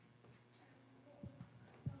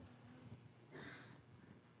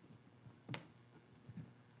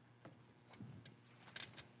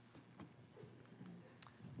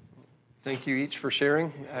Thank you each for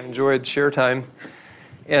sharing. I enjoyed share time.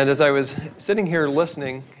 And as I was sitting here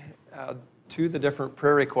listening to the different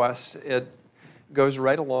prayer requests, it goes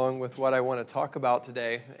right along with what I want to talk about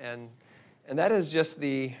today. And that is just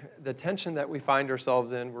the tension that we find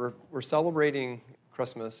ourselves in. We're celebrating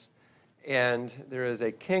Christmas, and there is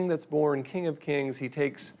a king that's born, King of Kings. He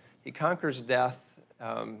conquers death.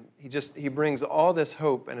 He brings all this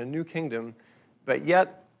hope and a new kingdom, but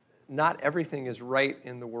yet not everything is right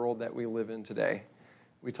in the world that we live in today.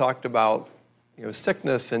 We talked about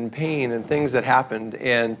sickness and pain and things that happened,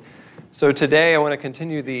 and so today I want to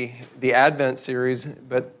continue the Advent series,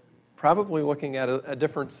 but probably looking at a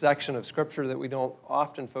different section of Scripture that we don't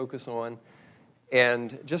often focus on,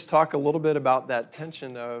 and just talk a little bit about that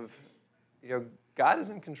tension of, God is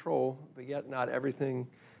in control, but yet not everything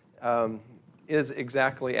is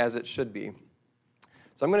exactly as it should be.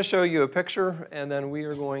 So I'm going to show you a picture, and then we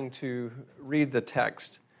are going to read the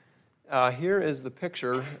text. Here is the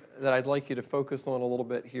picture that I'd like you to focus on a little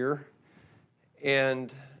bit here.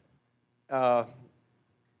 And I'd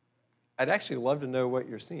actually love to know what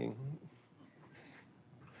you're seeing.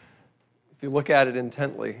 If you look at it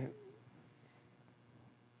intently.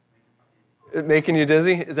 It making you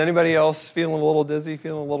dizzy? Is anybody else feeling a little dizzy,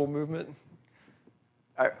 feeling a little movement?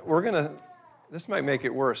 This might make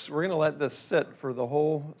it worse. We're going to let this sit for the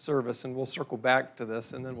whole service, and we'll circle back to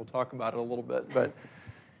this, and then we'll talk about it a little bit. But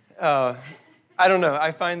I don't know.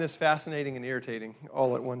 I find this fascinating and irritating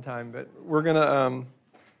all at one time. But we're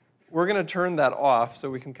gonna turn that off so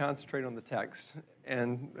we can concentrate on the text,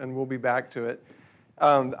 and we'll be back to it.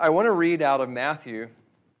 I want to read out of Matthew,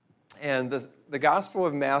 and the Gospel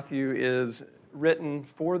of Matthew is written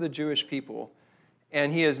for the Jewish people.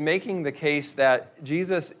 And he is making the case that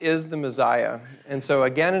Jesus is the Messiah. And so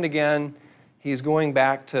again and again, he's going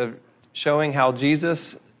back to showing how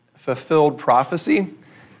Jesus fulfilled prophecy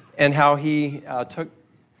and how he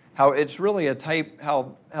how it's really a type,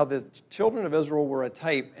 how the children of Israel were a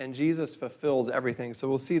type, and Jesus fulfills everything. So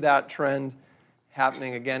we'll see that trend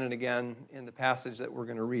happening again and again in the passage that we're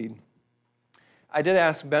going to read. I did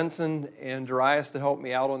ask Benson and Darius to help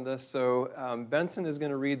me out on this, so Benson is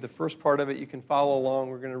going to read the first part of it. You can follow along.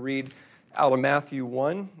 We're going to read out of Matthew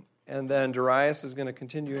 1, and then Darius is going to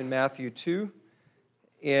continue in Matthew 2,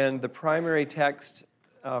 and the primary text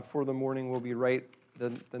for the morning will be right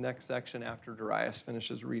the next section after Darius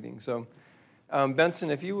finishes reading. So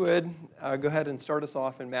Benson, if you would, go ahead and start us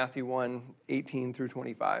off in Matthew 1, 18 through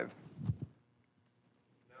 25.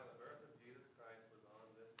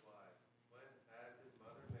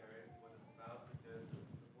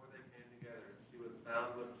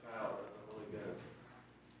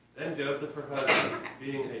 Then Joseph, her husband,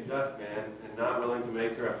 being a just man and not willing to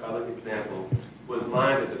make her a public example, was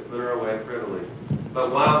minded to put her away privily.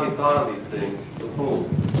 But while he thought on these things,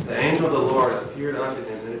 behold, the angel of the Lord appeared unto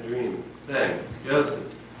him in a dream, saying, Joseph,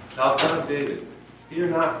 thou son of David, fear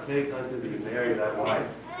not to take unto thee Mary thy wife,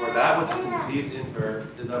 for that which is conceived in her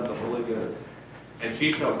is of the Holy Ghost. And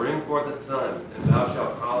she shall bring forth a son, and thou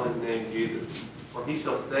shalt call his name Jesus, for he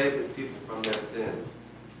shall save his people from their sins.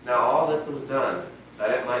 Now all this was done,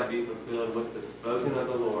 that it might be fulfilled which was spoken of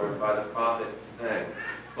the Lord by the prophet, saying,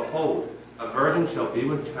 Behold, a virgin shall be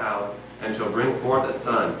with child, and shall bring forth a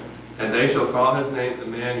son, and they shall call his name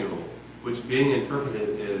Emmanuel, which being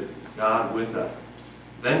interpreted is, God with us.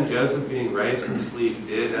 Then Joseph, being raised from sleep,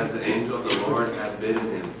 did as the angel of the Lord had bidden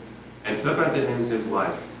him, and took unto him his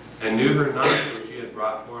wife, and knew her not till she had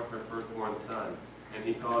brought forth her firstborn son, and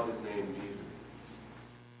he called his name Jesus.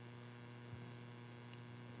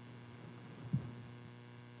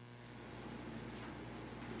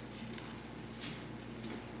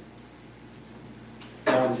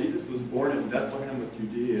 When Jesus was born in Bethlehem of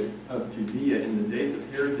Judea in the days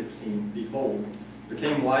of Herod the king, behold, there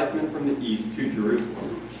came wise men from the east to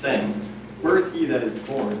Jerusalem, saying, Where is he that is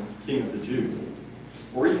born, King of the Jews?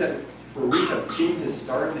 For we have seen his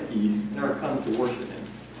star in the east, and are come to worship him.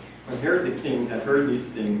 When Herod the king had heard these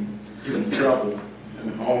things, he was troubled,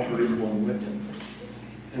 and all Jerusalem with him.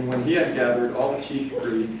 And when he had gathered all the chief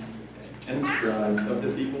priests and scribes of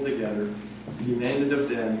the people together, he demanded of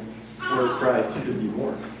them where Christ should be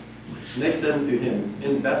born. And they said unto him,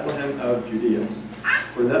 In Bethlehem of Judea.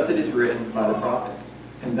 For thus it is written by the prophet,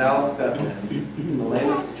 And thou, Bethlehem, in the land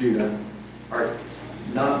of Judah, art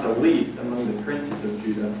not the least among the princes of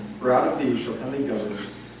Judah, for out of thee shall come a governor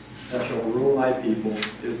that shall rule my people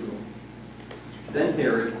Israel. Then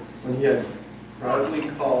Herod, when he had privately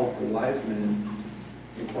called the wise men,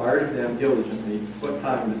 inquired of them diligently what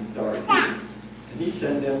time the star appeared. And he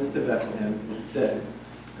sent them to Bethlehem and said,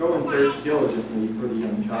 Go and search diligently for the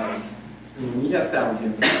young child. And when ye have found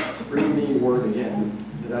him, bring me word again,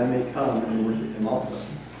 that I may come and worship him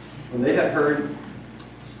also. When they had heard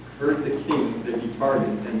the king, they departed,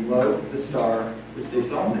 and lo, the star which they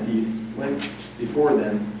saw in the east went before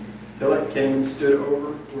them, till it came and stood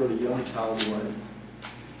over where the young child was.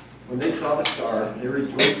 When they saw the star, they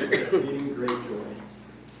rejoiced with exceeding great joy.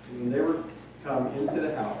 And when they were come into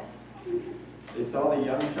the house, they saw the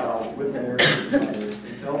young child with Mary his mother,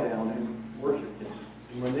 and fell down and worshipped him.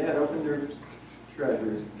 And when they had opened their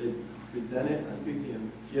treasures, they presented unto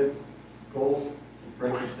him gifts, gold, and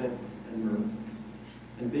frankincense, and myrrh.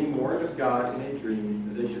 And being warned of God in a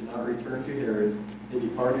dream that they should not return to Herod, they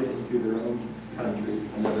departed into their own country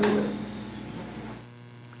another way.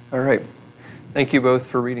 All right. Thank you both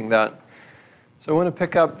for reading that. So I want to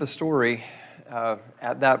pick up the story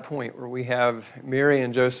at that point where we have Mary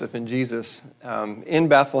and Joseph and Jesus in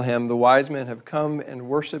Bethlehem. The wise men have come and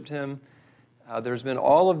worshiped him. There's been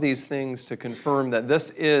all of these things to confirm that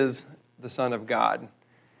this is the Son of God.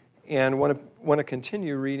 And want to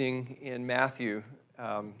continue reading in Matthew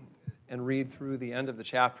and read through the end of the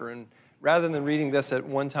chapter. And rather than reading this at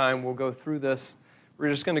one time, we'll go through this. We're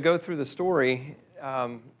just going to go through the story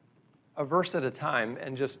a verse at a time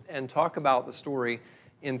and talk about the story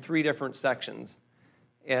in three different sections.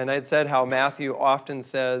 And I'd said how Matthew often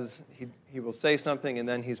says he will say something and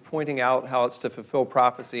then he's pointing out how it's to fulfill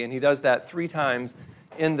prophecy. And he does that three times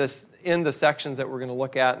in the sections that we're going to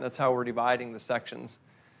look at, and that's how we're dividing the sections.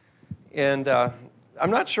 And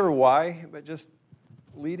I'm not sure why, but just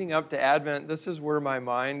leading up to Advent, this is where my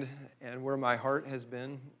mind and where my heart has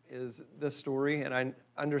been, is this story. And I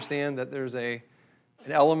understand that there's an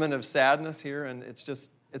element of sadness here, and it's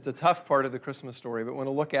a tough part of the Christmas story, but want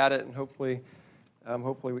to look at it, and hopefully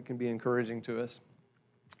we can be encouraging to us.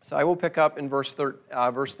 So I will pick up in verse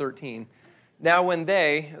 13. Now when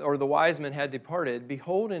they, or the wise men, had departed,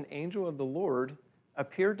 behold, an angel of the Lord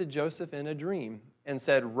appeared to Joseph in a dream and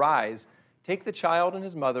said, Rise, take the child and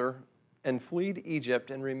his mother, and flee to Egypt,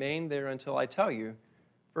 and remain there until I tell you,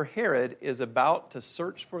 for Herod is about to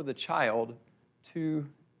search for the child to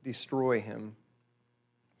destroy him.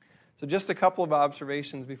 So just a couple of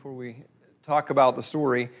observations before we talk about the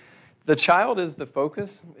story. The child is the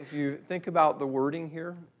focus, if you think about the wording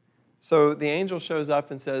here. So the angel shows up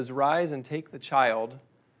and says, Rise and take the child.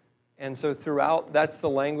 And so throughout, that's the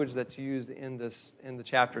language that's used in the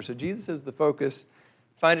chapter. So Jesus is the focus.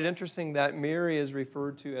 Find it interesting that Mary is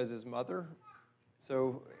referred to as his mother.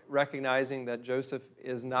 So recognizing that Joseph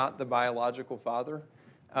is not the biological father.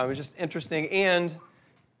 It's just interesting. And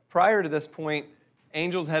prior to this point,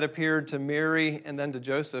 angels had appeared to Mary and then to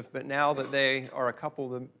Joseph, but now that they are a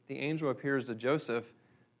couple, the angel appears to Joseph.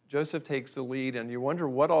 Joseph takes the lead, and you wonder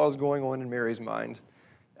what all is going on in Mary's mind.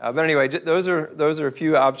 But anyway, those are a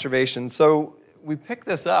few observations. So we pick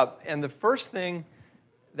this up, and the first thing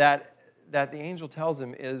that the angel tells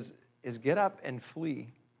him is get up and flee.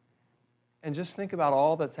 And just think about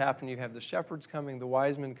all that's happened. You have the shepherds coming, the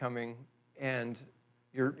wise men coming, and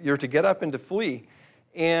you're to get up and to flee.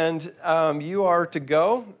 And you are to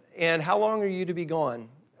go, and how long are you to be gone?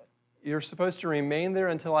 You're supposed to remain there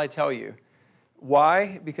until I tell you.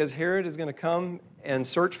 Why? Because Herod is going to come and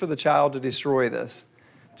search for the child to destroy this,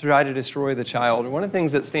 to try to destroy the child. And one of the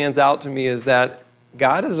things that stands out to me is that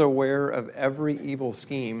God is aware of every evil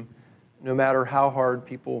scheme, no matter how hard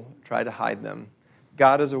people try to hide them.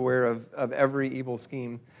 God is aware of every evil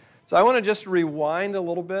scheme. So I want to just rewind a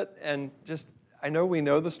little bit and I know we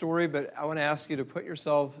know the story, but I want to ask you to put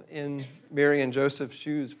yourself in Mary and Joseph's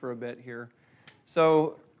shoes for a bit here.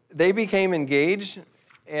 So they became engaged,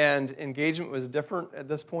 and engagement was different at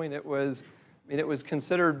this point. It was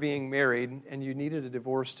considered being married, and you needed a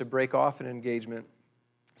divorce to break off an engagement.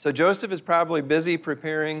 So Joseph is probably busy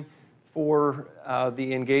preparing for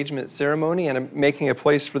the engagement ceremony and making a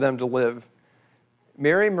place for them to live.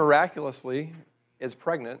 Mary miraculously is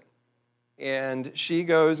pregnant, and she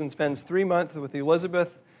goes and spends 3 months with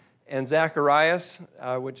Elizabeth and Zacharias,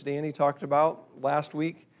 which Danny talked about last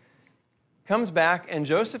week. Comes back, and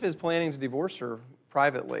Joseph is planning to divorce her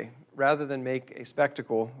privately rather than make a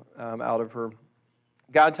spectacle out of her.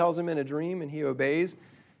 God tells him in a dream, and he obeys.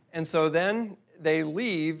 And so then they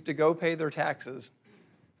leave to go pay their taxes.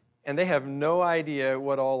 And they have no idea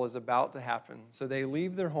what all is about to happen. So they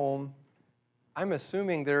leave their home. I'm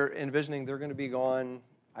assuming they're envisioning they're going to be gone,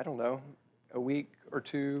 I don't know, a week or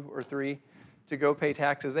 2 or 3 to go pay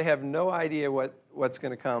taxes. They have no idea what's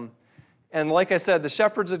going to come. And like I said, the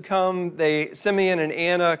shepherds had come. Simeon and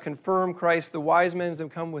Anna confirm Christ. The wise men have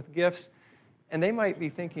come with gifts. And they might be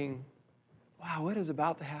thinking, wow, what is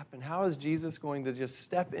about to happen? How is Jesus going to just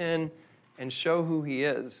step in and show who he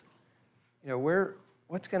is? You know, where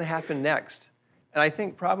what's going to happen next? And I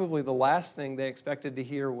think probably the last thing they expected to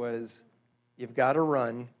hear was, you've got to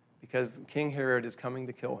run because King Herod is coming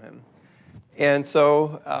to kill him. And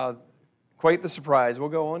so, quite the surprise. We'll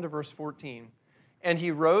go on to verse 14. And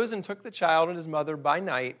he rose and took the child and his mother by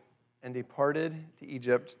night and departed to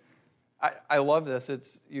Egypt. I love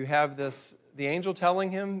this. You have this, the angel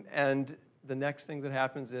telling him, and the next thing that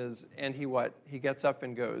happens is, and he what? He gets up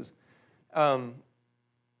and goes.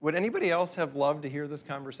 Would anybody else have loved to hear this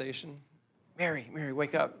conversation? Mary,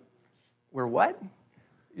 wake up. We're what?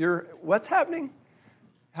 What's happening?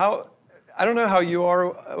 I don't know how you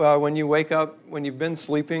are when you wake up, when you've been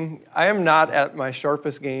sleeping. I am not at my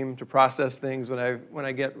sharpest game to process things when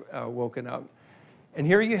I get woken up. And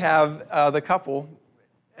here you have the couple.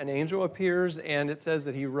 An angel appears, and it says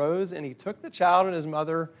that he rose and he took the child and his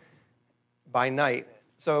mother by night.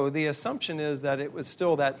 So the assumption is that it was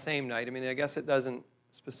still that same night. I mean, I guess it doesn't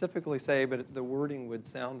specifically say, but the wording would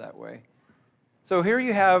sound that way. So here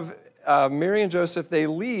you have Mary and Joseph. They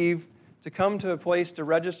leave to come to a place to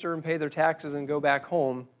register and pay their taxes and go back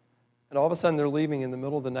home. And all of a sudden, they're leaving in the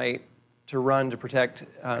middle of the night to run to protect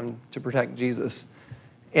Jesus.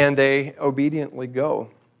 And they obediently go.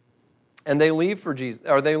 And they leave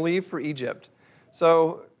for Egypt.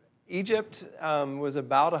 So Egypt was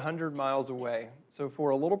about 100 miles away. So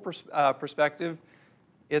for a little perspective,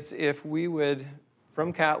 it's if we would,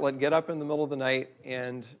 from Catlett, get up in the middle of the night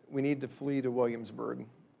and we need to flee to Williamsburg,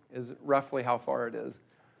 is roughly how far it is.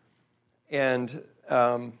 And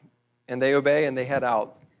they obey and they head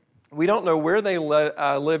out. We don't know where they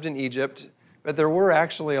lived in Egypt, but there were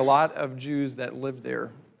actually a lot of Jews that lived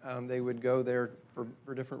there. They would go there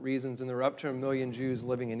for different reasons, and there were up to 1 million Jews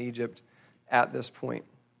living in Egypt at this point.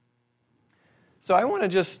 So I want to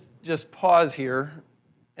just pause here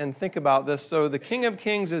and think about this. So the King of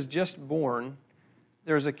Kings is just born.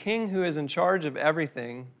 There's a king who is in charge of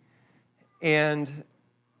everything, and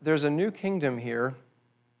there's a new kingdom here.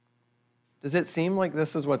 Does it seem like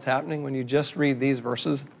this is what's happening when you just read these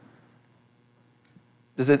verses?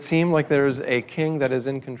 Does it seem like there's a king that is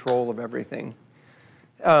in control of everything?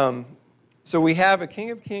 So we have a King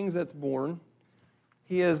of Kings that's born.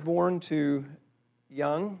 He is born to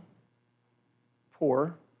young,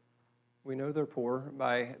 poor. We know they're poor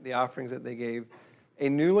by the offerings that they gave. A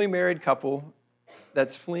newly married couple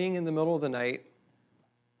that's fleeing in the middle of the night,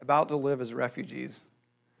 about to live as refugees.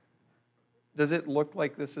 Does it look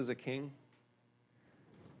like this is a king?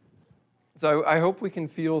 So I hope we can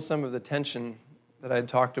feel some of the tension that I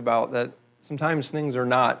talked about, that sometimes things are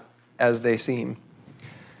not as they seem.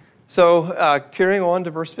 So carrying on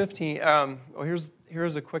to verse 15,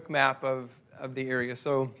 here's a quick map of the area.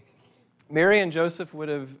 So Mary and Joseph would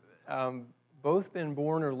have both been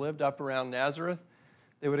born or lived up around Nazareth.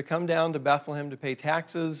 They would have come down to Bethlehem to pay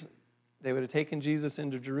taxes. They would have taken Jesus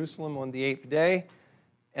into Jerusalem on the 8th day,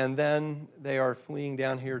 and then they are fleeing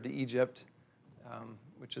down here to Egypt,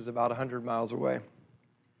 which is about 100 miles away.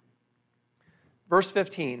 Verse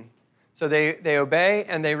 15. So they obey,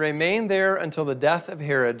 and they remain there until the death of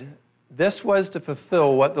Herod. This was to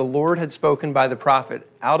fulfill what the Lord had spoken by the prophet.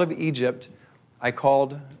 Out of Egypt I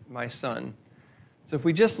called my son. So if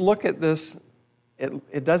we just look at this,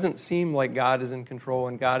 it doesn't seem like God is in control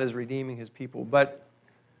and God is redeeming his people. But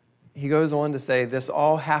he goes on to say this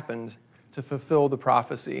all happened to fulfill the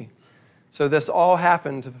prophecy. So this all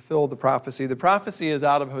happened to fulfill the prophecy. The prophecy is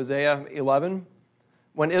out of Hosea 11.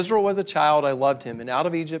 When Israel was a child, I loved him, and out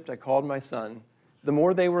of Egypt I called my son. The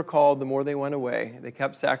more they were called, the more they went away. They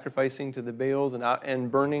kept sacrificing to the Baals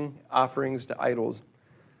and burning offerings to idols.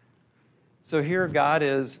 So here God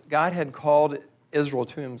had called Israel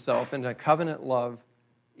to himself in a covenant love,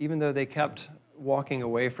 even though they kept walking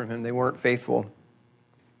away from him. They weren't faithful.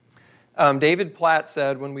 David Platt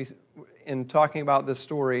said, in talking about this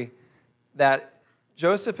story, that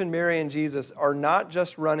Joseph and Mary and Jesus are not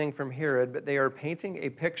just running from Herod, but they are painting a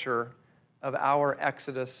picture of our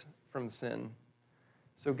exodus from sin.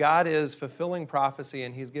 So God is fulfilling prophecy,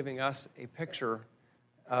 and he's giving us a picture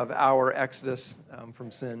of our exodus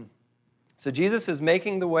from sin. So Jesus is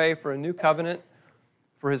making the way for a new covenant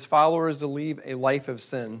for his followers to leave a life of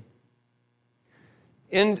sin.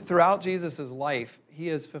 Throughout Jesus' life, he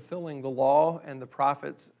is fulfilling the law and the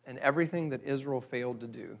prophets and everything that Israel failed to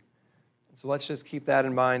do. So let's just keep that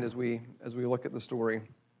in mind as we look at the story.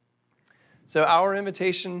 So our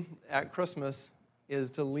invitation at Christmas is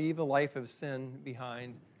to leave a life of sin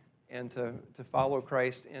behind and to follow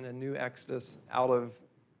Christ in a new exodus out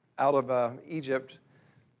of Egypt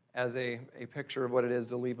as a picture of what it is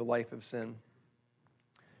to leave a life of sin.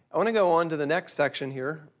 I want to go on to the next section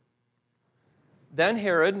here. Then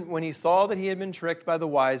Herod, when he saw that he had been tricked by the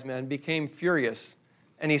wise men, became furious.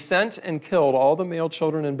 And he sent and killed all the male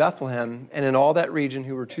children in Bethlehem and in all that region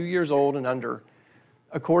who were 2 years old and under,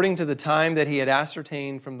 according to the time that he had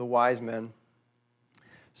ascertained from the wise men.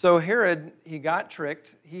 So Herod, he got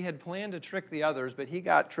tricked. He had planned to trick the others, but he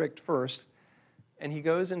got tricked first. And he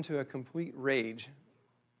goes into a complete rage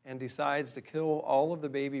and decides to kill all of the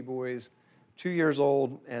baby boys 2 years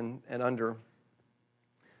old and under.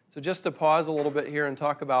 So just to pause a little bit here and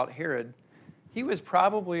talk about Herod, he was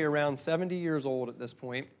probably around 70 years old at this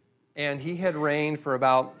point, and he had reigned for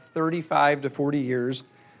about 35 to 40 years.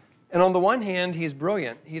 And on the one hand, he's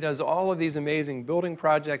brilliant. He does all of these amazing building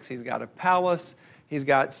projects. He's got a palace. He's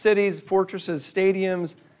got cities, fortresses,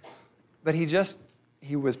 stadiums. But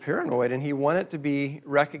he was paranoid, and he wanted to be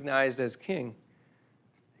recognized as king.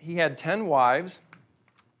 He had 10 wives,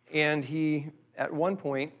 and he, at one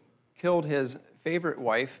point, killed his favorite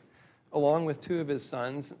wife along with 2 of his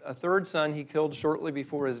sons. A third son he killed shortly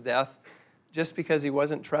before his death just because he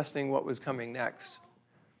wasn't trusting what was coming next.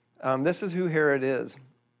 This is who Herod is.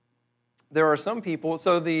 There are some people,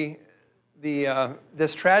 so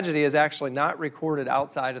this tragedy is actually not recorded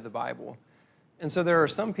outside of the Bible. And so there are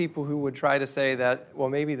some people who would try to say that, well,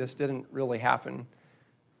 maybe this didn't really happen.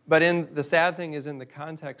 But the sad thing is, in the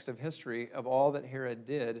context of history of all that Herod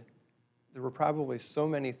did, there were probably so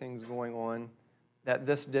many things going on that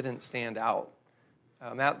this didn't stand out.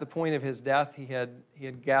 At the point of his death, he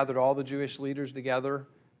had gathered all the Jewish leaders together,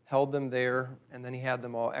 held them there, and then he had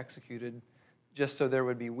them all executed just so there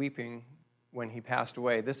would be weeping when he passed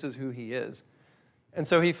away. This is who he is. And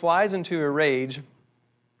so he flies into a rage,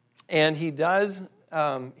 and he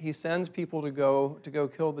sends people to go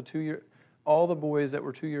kill all the boys that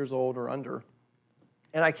were 2 years old or under.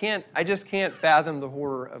 And I just can't fathom the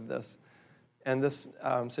horror of this and this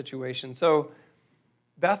situation. So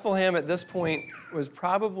Bethlehem at this point was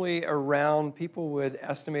probably people would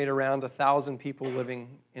estimate around 1,000 people living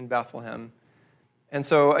in Bethlehem. And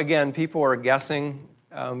so again, people are guessing,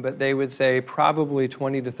 but they would say probably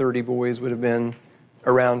 20 to 30 boys would have been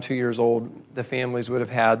around 2 years old. The families would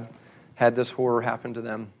have had this horror happen to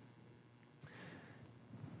them.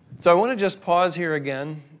 So I want to just pause here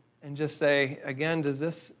again and just say, again,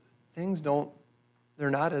 they're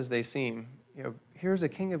not as they seem. Here's a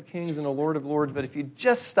King of Kings and a Lord of Lords, but if you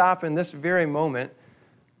just stop in this very moment,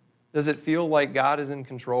 does it feel like God is in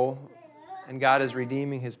control and God is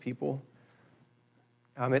redeeming his people?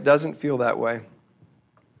 It doesn't feel that way.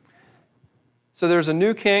 So there's a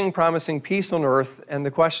new king promising peace on earth, and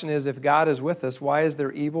the question is, if God is with us, why is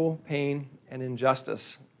there evil, pain, and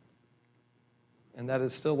injustice? And that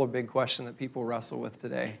is still a big question that people wrestle with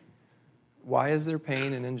today. Why is there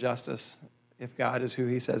pain and injustice if God is who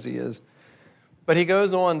he says he is? But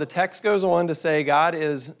the text goes on to say God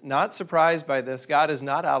is not surprised by this. God is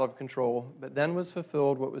not out of control. But then was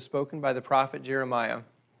fulfilled what was spoken by the prophet Jeremiah.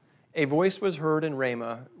 A voice was heard in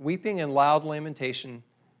Ramah, weeping and loud lamentation.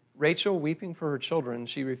 Rachel weeping for her children.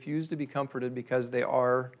 She refused to be comforted because they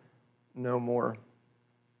are no more.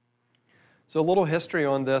 So a little history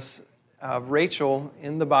on this. Rachel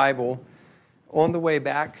in the Bible, on the way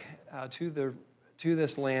back to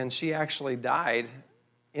this land, she actually died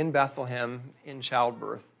in Bethlehem in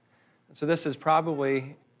childbirth. So this is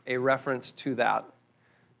probably a reference to that,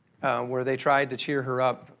 where they tried to cheer her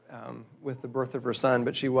up with the birth of her son,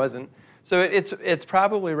 but she wasn't. So it's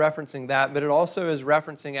probably referencing that, but it also is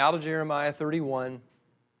referencing out of Jeremiah 31.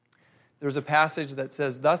 There's a passage that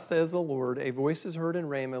says, "Thus says the Lord, a voice is heard in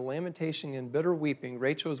Ramah, lamentation and bitter weeping.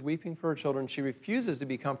 Rachel is weeping for her children. She refuses to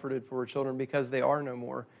be comforted for her children because they are no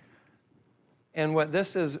more." And what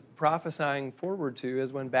this is prophesying forward to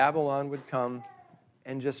is when Babylon would come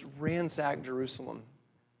and just ransack Jerusalem,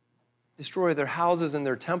 destroy their houses and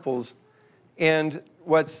their temples. And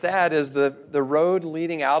what's sad is the road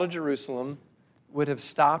leading out of Jerusalem would have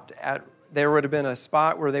stopped there would have been a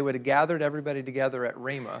spot where they would have gathered everybody together at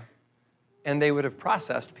Ramah, and they would have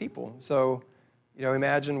processed people. So,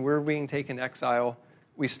 imagine we're being taken exile.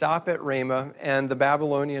 We stop at Ramah, and the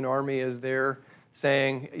Babylonian army is there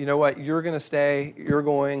saying, you know what, you're going to stay, you're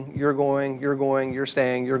going, you're going, you're going, you're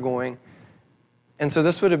staying, you're going. And so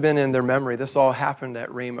this would have been in their memory. This all happened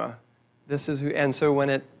at Ramah. And so when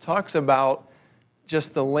it talks about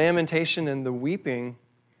just the lamentation and the weeping,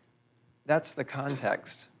 that's the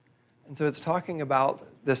context. And so it's talking about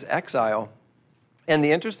this exile. And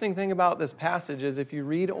the interesting thing about this passage is if you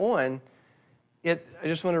read on, I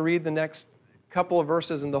just want to read the next couple of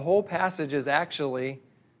verses, and the whole passage is actually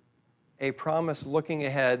a promise looking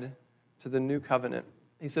ahead to the new covenant.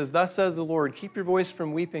 He says, "Thus says the Lord, keep your voice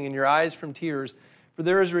from weeping and your eyes from tears, for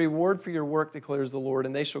there is a reward for your work, declares the Lord,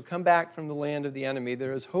 and they shall come back from the land of the enemy.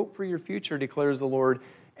 There is hope for your future, declares the Lord,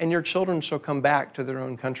 and your children shall come back to their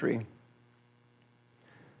own country.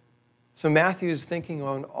 So Matthew is thinking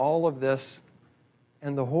on all of this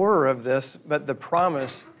and the horror of this, but the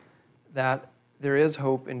promise that there is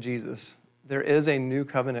hope in Jesus. There is a new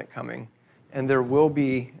covenant coming, and there will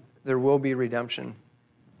be redemption.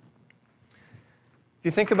 If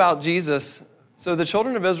you think about Jesus, so the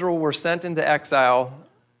children of Israel were sent into exile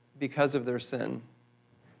because of their sin.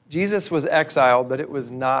 Jesus was exiled, but it was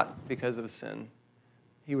not because of sin.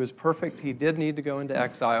 He was perfect. He did need to go into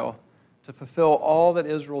exile to fulfill all that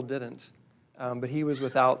Israel didn't, but he was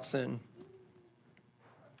without sin.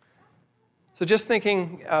 So just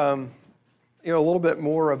thinking a little bit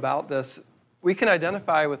more about this, we can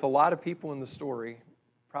identify with a lot of people in the story,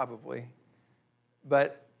 probably,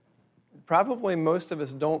 but probably most of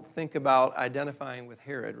us don't think about identifying with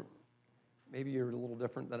Herod. Maybe you're a little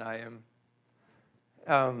different than I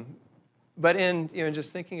am. But in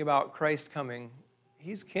just thinking about Christ coming,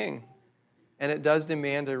 he's king, and it does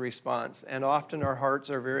demand a response. And often our hearts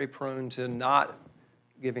are very prone to not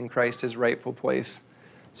giving Christ his rightful place.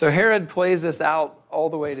 So Herod plays this out all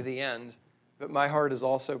the way to the end, but my heart is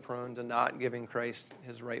also prone to not giving Christ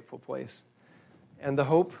his rightful place. And the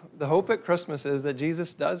hope at Christmas is that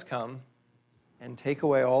Jesus does come and take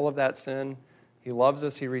away all of that sin. He loves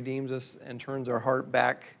us, he redeems us, and turns our heart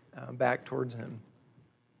back towards him.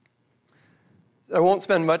 I won't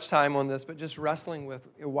spend much time on this, but just wrestling with,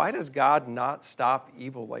 why does God not stop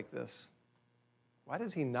evil like this? Why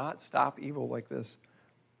does he not stop evil like this?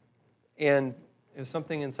 And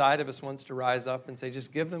something inside of us wants to rise up and say,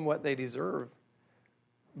 just give them what they deserve.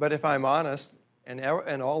 But if I'm honest, and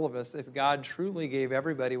all of us, if God truly gave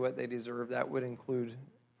everybody what they deserve, that would include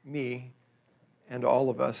me and all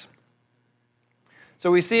of us.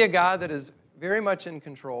 So we see a God that is very much in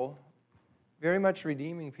control, very much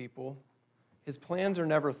redeeming people. His plans are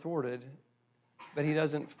never thwarted, but he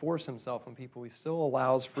doesn't force himself on people. He still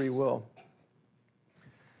allows free will.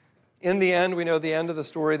 In the end, we know the end of the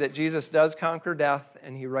story, that Jesus does conquer death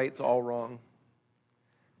and he rights all wrong.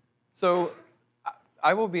 So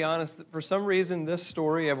I will be honest, for some reason, this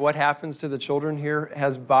story of what happens to the children here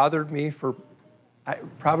has bothered me for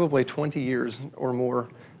probably 20 years or more.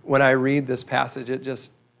 When I read this passage, it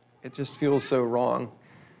just feels so wrong.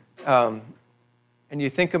 And you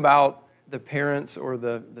think about the parents or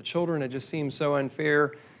the children, it just seems so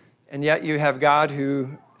unfair. And yet you have God who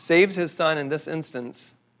saves his son in this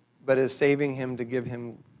instance, but is saving him to give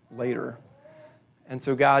him later. And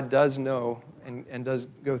so God does know and does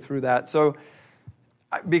go through that. So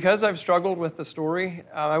because I've struggled with the story,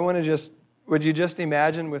 I want to would you just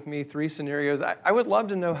imagine with me 3 scenarios? I would love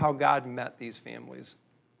to know how God met these families.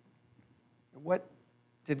 What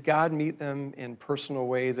did God meet them in personal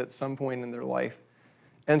ways at some point in their life?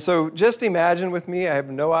 And so just imagine with me, I have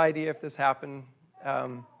no idea if this happened,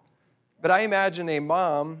 but I imagine a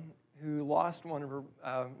mom who lost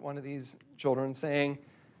one of these children saying,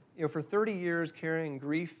 for 30 years carrying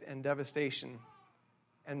grief and devastation,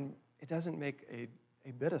 and it doesn't make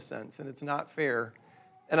a bit of sense, and it's not fair.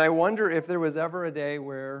 And I wonder if there was ever a day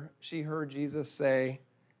where she heard Jesus say,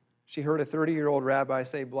 she heard a 30-year-old rabbi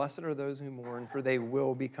say, "Blessed are those who mourn, for they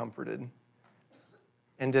will be comforted."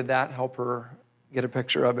 And did that help her get a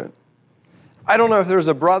picture of it? I don't know if there's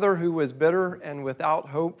a brother who was bitter and without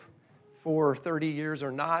hope for 30 years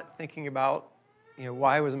or not, thinking about,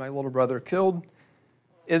 why was my little brother killed?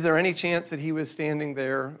 Is there any chance that he was standing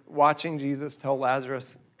there watching Jesus tell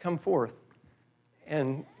Lazarus, "Come forth,"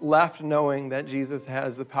 and left knowing that Jesus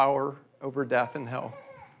has the power over death and hell?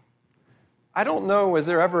 I don't know, was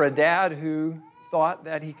there ever a dad who thought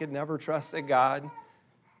that he could never trust a God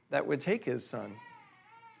that would take his son?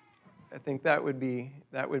 I think that would be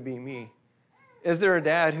me. Is there a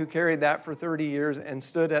dad who carried that for 30 years and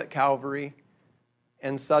stood at Calvary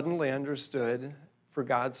and suddenly understood, for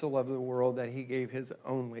God so loved the world that he gave his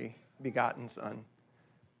only begotten son?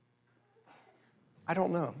 I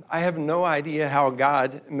don't know. I have no idea how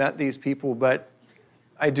God met these people, but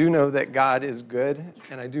I do know that God is good,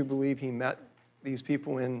 and I do believe he met these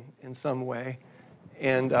people in some way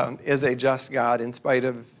and is a just God in spite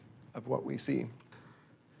of what we see.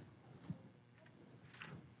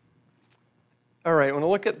 All right, I want to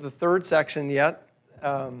look at the third section yet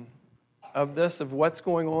of this, of what's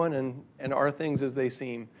going on and are things as they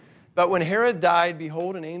seem. But when Herod died,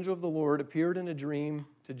 behold, an angel of the Lord appeared in a dream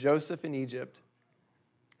to Joseph in Egypt,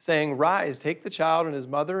 saying, "Rise, take the child and his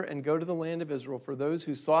mother and go to the land of Israel, for those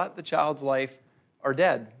who sought the child's life are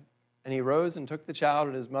dead." And he rose and took the child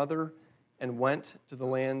and his mother and went to the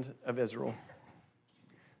land of Israel.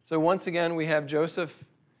 So once again, we have Joseph.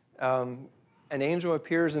 An angel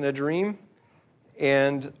appears in a dream,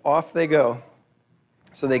 and off they go.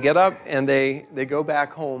 So they get up and they go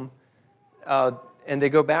back home, and they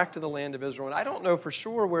go back to the land of Israel. And I don't know for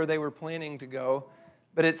sure where they were planning to go,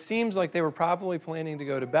 but it seems like they were probably planning to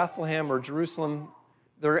go to Bethlehem or Jerusalem.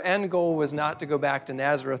 Their end goal was not to go back to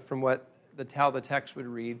Nazareth from how the text would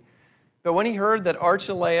read. But when he heard that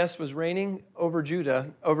Archelaus was reigning over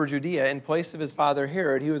Judea in place of his father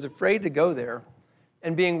Herod, he was afraid to go there.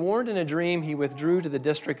 And being warned in a dream, he withdrew to the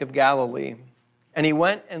district of Galilee. And he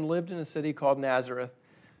went and lived in a city called Nazareth,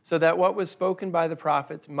 so that what was spoken by the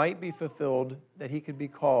prophets might be fulfilled, that he could be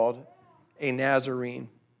called a Nazarene.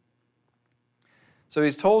 So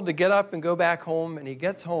he's told to get up and go back home, and he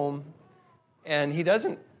gets home, and he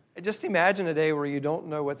doesn't, just imagine a day where you don't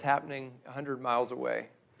know what's happening 100 miles away.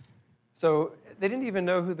 So they didn't even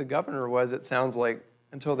know who the governor was, it sounds like,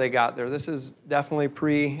 until they got there. This is definitely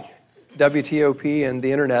pre-WTOP and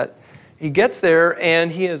the internet. He gets there,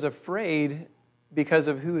 and he is afraid because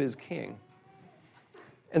of who is king.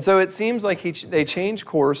 And so it seems like they change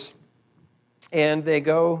course, and they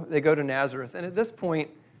go to Nazareth. And at this point,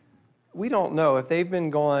 we don't know if they've been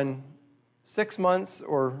gone 6 months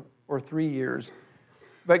or 3 years.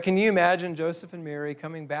 But can you imagine Joseph and Mary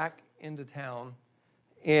coming back into town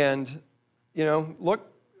and,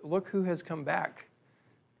 look who has come back.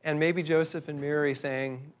 And maybe Joseph and Mary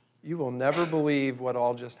saying, you will never believe what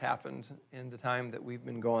all just happened in the time that we've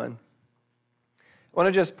been gone. I want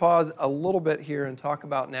to just pause a little bit here and talk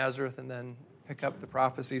about Nazareth and then pick up the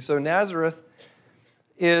prophecy. So Nazareth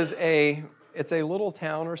it's a little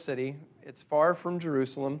town or city. It's far from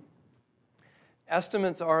Jerusalem.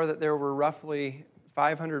 Estimates are that there were roughly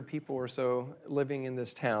 500 people or so living in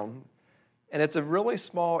this town. And it's a really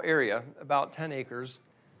small area, about 10 acres.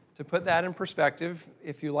 To put that in perspective,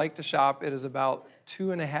 if you like to shop, it is about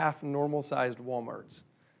 2.5 normal-sized Walmarts.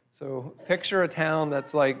 So picture a town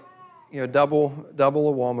that's like, double a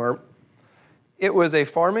Walmart. It was a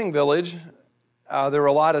farming village. There were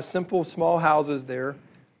a lot of simple, small houses there.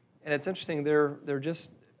 And it's interesting,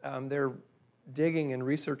 they're digging and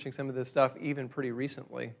researching some of this stuff even pretty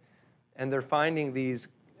recently. And they're finding these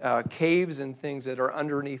caves and things that are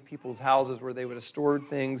underneath people's houses where they would have stored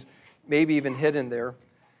things, maybe even hidden there.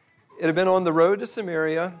 It had been on the road to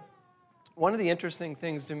Samaria. One of the interesting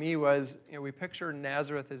things to me was, we pictured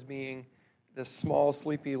Nazareth as being this small,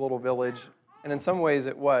 sleepy little village, and in some ways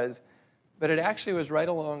it was, but it actually was right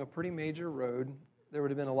along a pretty major road. There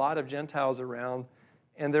would have been a lot of Gentiles around,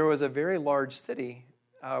 and there was a very large city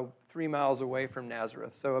 3 miles away from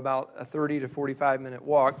Nazareth, so about a 30 to 45-minute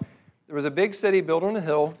walk. There was a big city built on a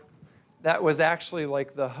hill that was actually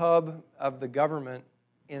like the hub of the government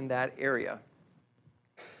in that area.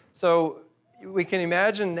 So we can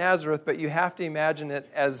imagine Nazareth, but you have to imagine it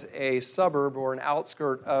as a suburb or an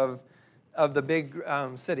outskirt of the big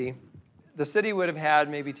city. The city would have had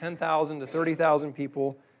maybe 10,000 to 30,000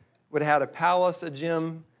 people, would have had a palace, a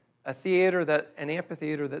gym, an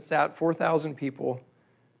amphitheater that sat 4,000 people.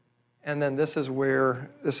 And then this is where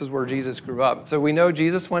Jesus grew up. So we know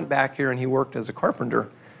Jesus went back here and he worked as a carpenter.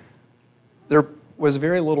 There was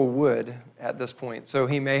very little wood at this point, so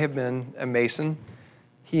he may have been a mason.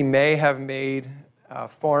 He may have made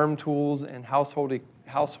farm tools and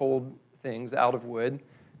household things out of wood.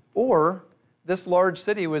 Or this large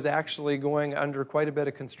city was actually going under quite a bit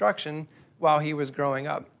of construction while he was growing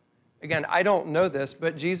up. Again, I don't know this,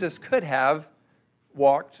 but Jesus could have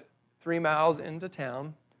walked 3 miles into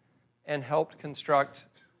town and helped construct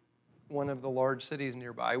one of the large cities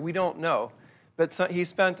nearby. We don't know. But he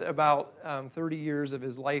spent about 30 years of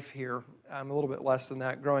his life here, a little bit less than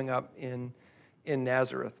that, growing up in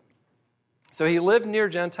Nazareth. So he lived near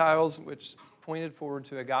Gentiles, which pointed forward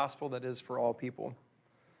to a gospel that is for all people.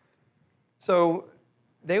 So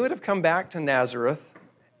they would have come back to Nazareth,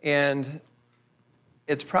 and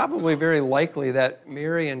it's probably very likely that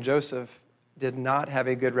Mary and Joseph did not have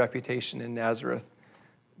a good reputation in Nazareth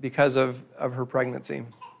because of her pregnancy.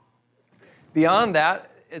 Beyond that,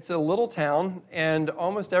 it's a little town, and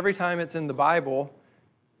almost every time it's in the Bible,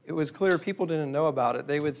 it was clear people didn't know about it.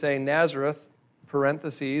 They would say Nazareth,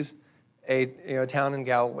 parentheses, a town in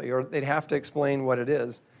Galilee, or they'd have to explain what it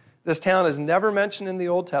is. This town is never mentioned in the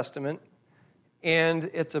Old Testament, and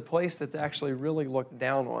it's a place that's actually really looked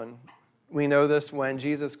down on. We know this when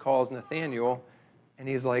Jesus calls Nathanael, and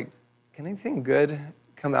he's like, can anything good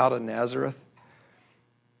come out of Nazareth?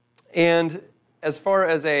 And as far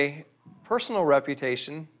as a personal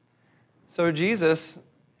reputation, so Jesus,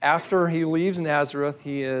 after he leaves Nazareth,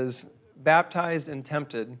 he is baptized and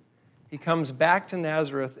tempted. He comes back to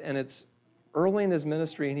Nazareth, and it's early in his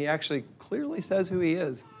ministry, and he actually clearly says who he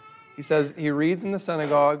is. He says, he reads in the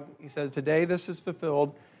synagogue, he says, today this is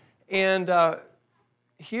fulfilled. And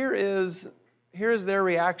here is here's their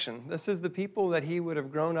reaction. This is the people that he would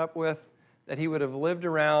have grown up with, that he would have lived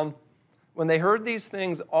around. When they heard these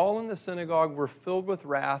things, all in the synagogue were filled with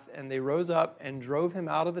wrath, and they rose up and drove him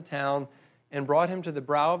out of the town and brought him to the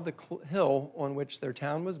brow of the hill on which their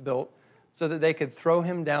town was built, so that they could throw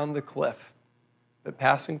him down the cliff. But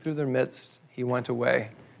passing through their midst, he went away.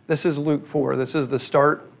 This is Luke 4. This is the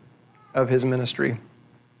start of his ministry.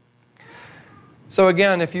 So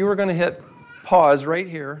again, if you were going to hit pause right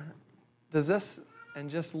here, does this, and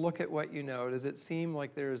just look at what you know, does it seem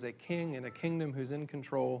like there is a king and a kingdom who's in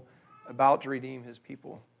control, about to redeem his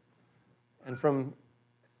people? And from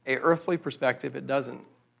an earthly perspective, it doesn't.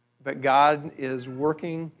 But God is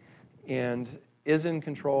working and is in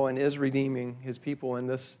control and is redeeming his people, and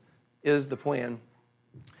this is the plan.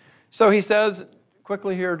 So he says,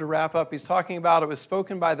 quickly here to wrap up, he's talking about it was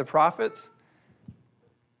spoken by the prophets.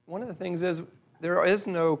 One of the things is there is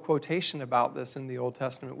no quotation about this in the Old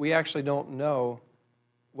Testament. We actually don't know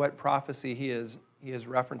what prophecy he is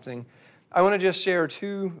referencing. I want to just share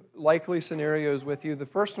two likely scenarios with you. The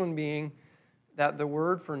first one being that the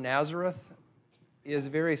word for Nazareth is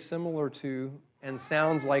very similar to and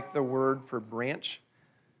sounds like the word for branch.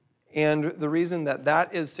 And the reason that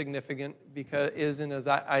that is significant because is in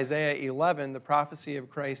Isaiah 11, the prophecy of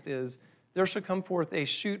Christ is, there shall come forth a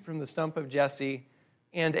shoot from the stump of Jesse,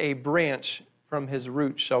 and a branch from his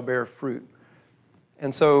root shall bear fruit.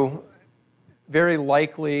 And so very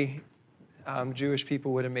likely Jewish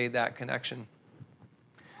people would have made that connection.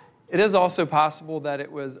 It is also possible that it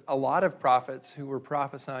was a lot of prophets who were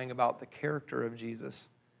prophesying about the character of Jesus,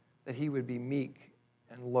 that he would be meek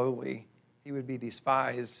and lowly, he would be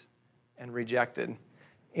despised and rejected.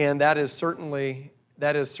 And that is certainly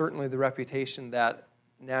the reputation that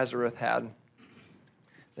Nazareth had,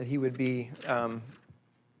 that he would be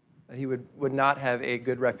that he would not have a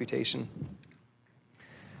good reputation.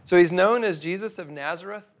 So he's known as Jesus of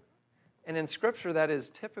Nazareth, and in Scripture that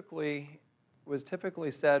was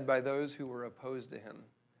typically said by those who were opposed to him.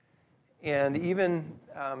 And even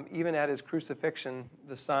at his crucifixion,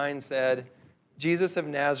 the sign said, Jesus of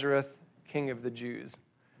Nazareth, King of the Jews.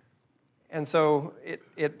 And so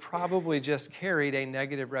it probably just carried a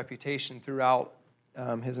negative reputation throughout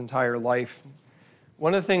his entire life.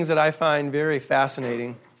 One of the things that I find very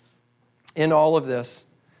fascinating in all of this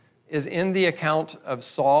is in the account of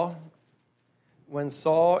Saul. When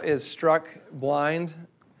Saul is struck blind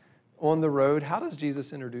on the road, how does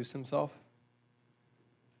Jesus introduce himself?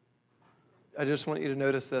 I just want you to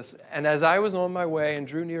notice this. And as I was on my way and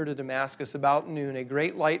drew near to Damascus about noon, a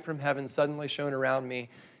great light from heaven suddenly shone around me,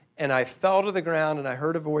 and I fell to the ground, and I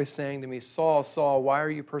heard a voice saying to me, Saul, Saul, why are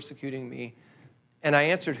you persecuting me? And I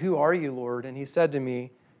answered, who are you, Lord? And he said to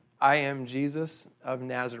me, I am Jesus of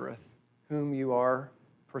Nazareth, whom you are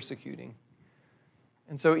persecuting.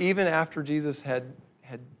 And so even after Jesus had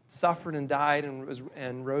suffered and died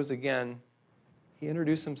and rose again, he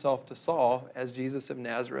introduced himself to Saul as Jesus of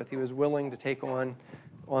Nazareth. He was willing to take on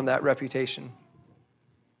that reputation.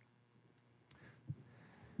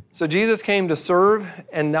 So Jesus came to serve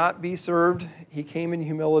and not be served. He came in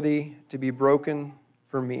humility to be broken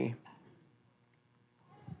for me.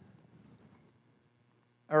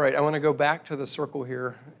 All right, I want to go back to the circle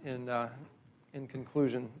here in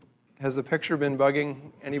conclusion. Has the picture been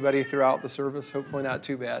bugging anybody throughout the service? Hopefully not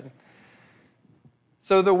too bad.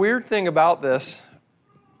 So the weird thing about this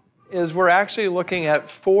is we're actually looking at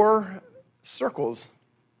 4 circles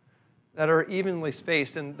that are evenly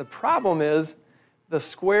spaced. And the problem is the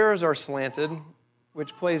squares are slanted,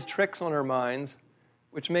 which plays tricks on our minds,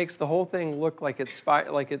 which makes the whole thing look like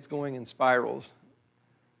it's going in spirals.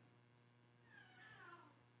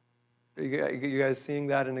 Are you guys seeing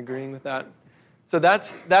that and agreeing with that? So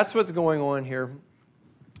that's what's going on here.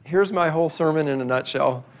 Here's my whole sermon in a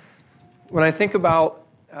nutshell. When I think about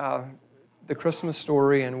the Christmas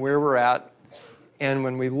story and where we're at, and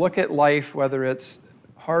when we look at life, whether it's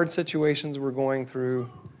hard situations we're going through,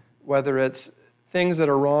 whether it's things that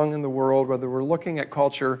are wrong in the world, whether we're looking at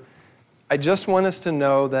culture, I just want us to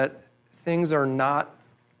know that things are not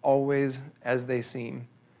always as they seem.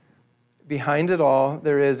 Behind it all,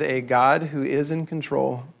 there is a God who is in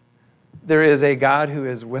control. There is a God who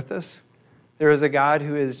is with us. There is a God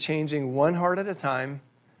who is changing one heart at a time,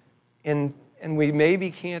 and we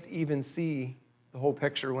maybe can't even see the whole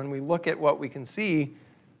picture. When we look at what we can see,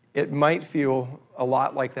 it might feel a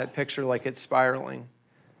lot like that picture, like it's spiraling.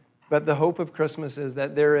 But the hope of Christmas is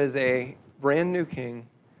that there is a brand new king.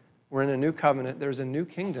 We're in a new covenant. There's a new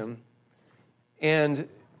kingdom. And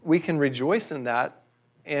we can rejoice in that.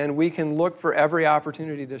 And we can look for every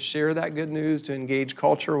opportunity to share that good news, to engage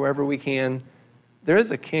culture wherever we can. There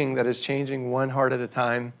is a king that is changing one heart at a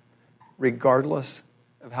time. regardless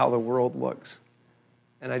of how the world looks.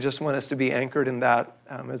 And I just want us to be anchored in that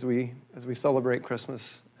as we celebrate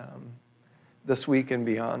Christmas this week and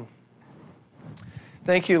beyond.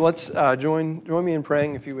 Thank you. Let's join me in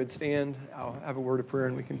praying. If you would stand, I'll have a word of prayer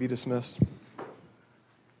and we can be dismissed.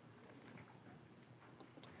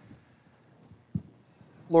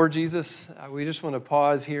 Lord Jesus, we just want to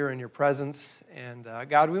pause here in your presence. And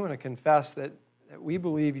God, we want to confess that we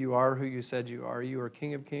believe you are who you said you are. You are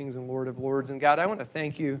King of Kings and Lord of Lords. And God, I want to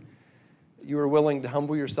thank you that you were willing to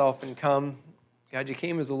humble yourself and come. God, you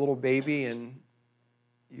came as a little baby and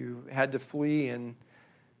you had to flee, and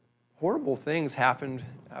horrible things happened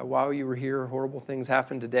while you were here. Horrible things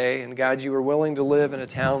happened today. And God, you were willing to live in a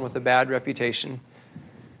town with a bad reputation.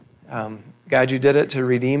 God, you did it to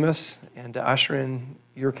redeem us and to usher in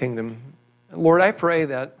your kingdom. And Lord, I pray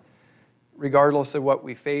that regardless of what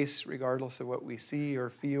we face, regardless of what we see or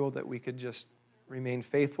feel, that we could just remain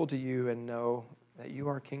faithful to you and know that you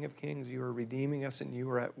are King of Kings, you are redeeming us, and you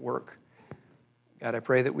are at work. God, I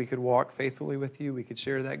pray that we could walk faithfully with you, we could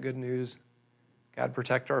share that good news. God,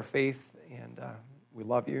 protect our faith, and we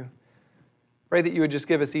love you. Pray that you would just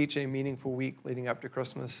give us each a meaningful week leading up to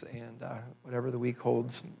Christmas and whatever the week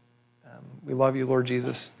holds. We love you, Lord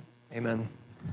Jesus. Amen.